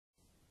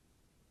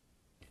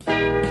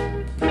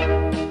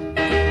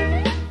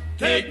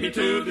Take me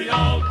to the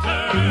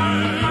altar,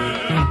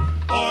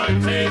 or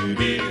take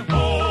me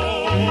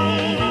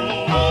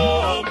home.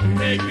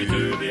 Take me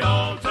to the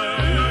altar,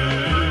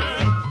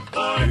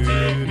 or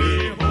take me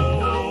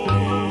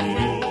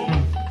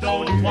home.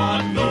 Don't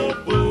want no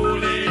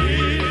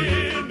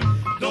fooling,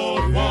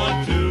 don't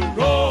want to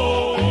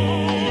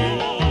roam.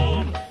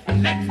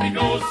 Let me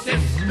go,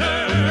 sister,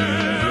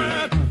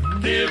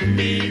 give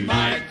me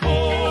my comb.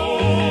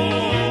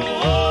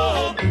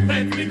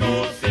 Let me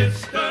go,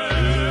 sister.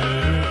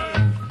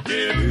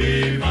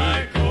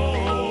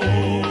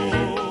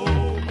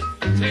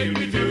 Take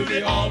me to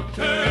the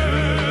altar,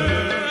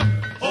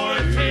 or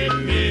take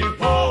me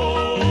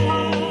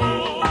home.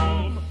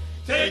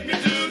 Take me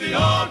to the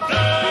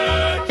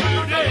altar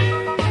today.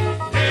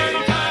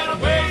 Any kind of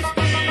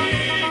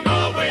wasting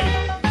away.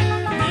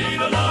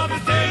 Need a love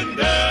is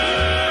tender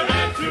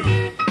and true.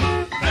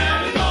 That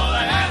is all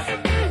I ask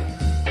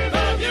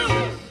of you.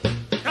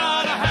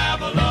 Gotta have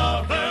a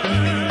lover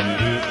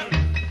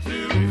to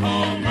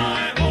call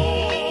my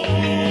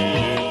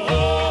own.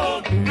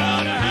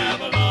 Gotta have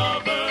a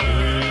lover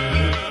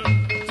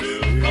to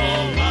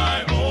call my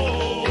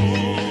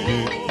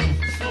own.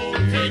 So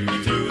take me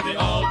to the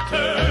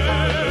altar,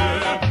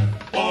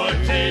 or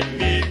take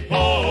me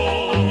home.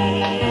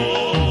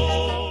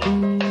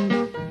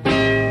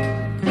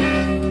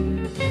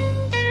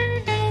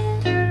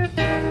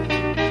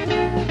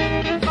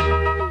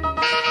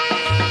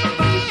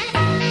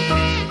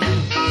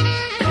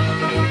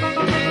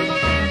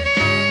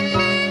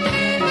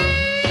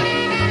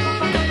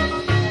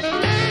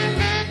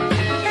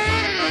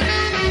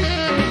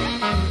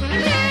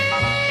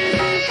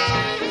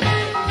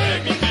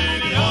 Take me to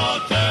the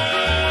altar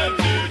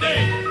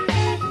today.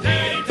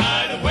 Any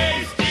kind of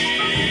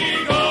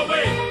wasting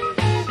away.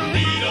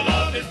 Need a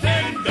love that's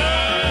tender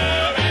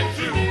and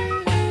true.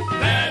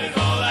 That is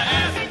all I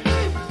ask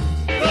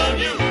from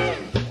you.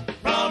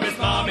 Promise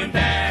Mom and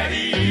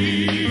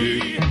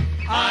Daddy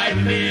I'd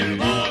live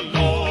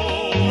alone.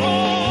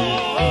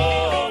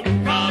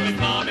 Promise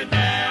Mom and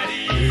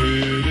Daddy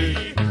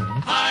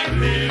I'd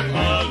live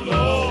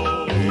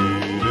alone.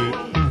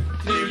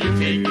 Till you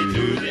take me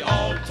to the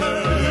altar,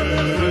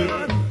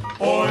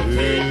 or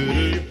take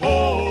me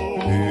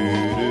home.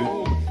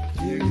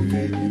 Till you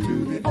take me to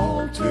the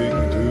altar,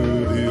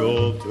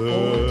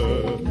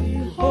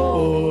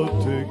 Oh,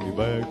 take me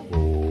back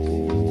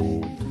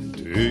home.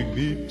 Take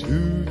me to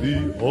the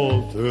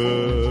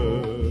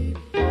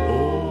altar.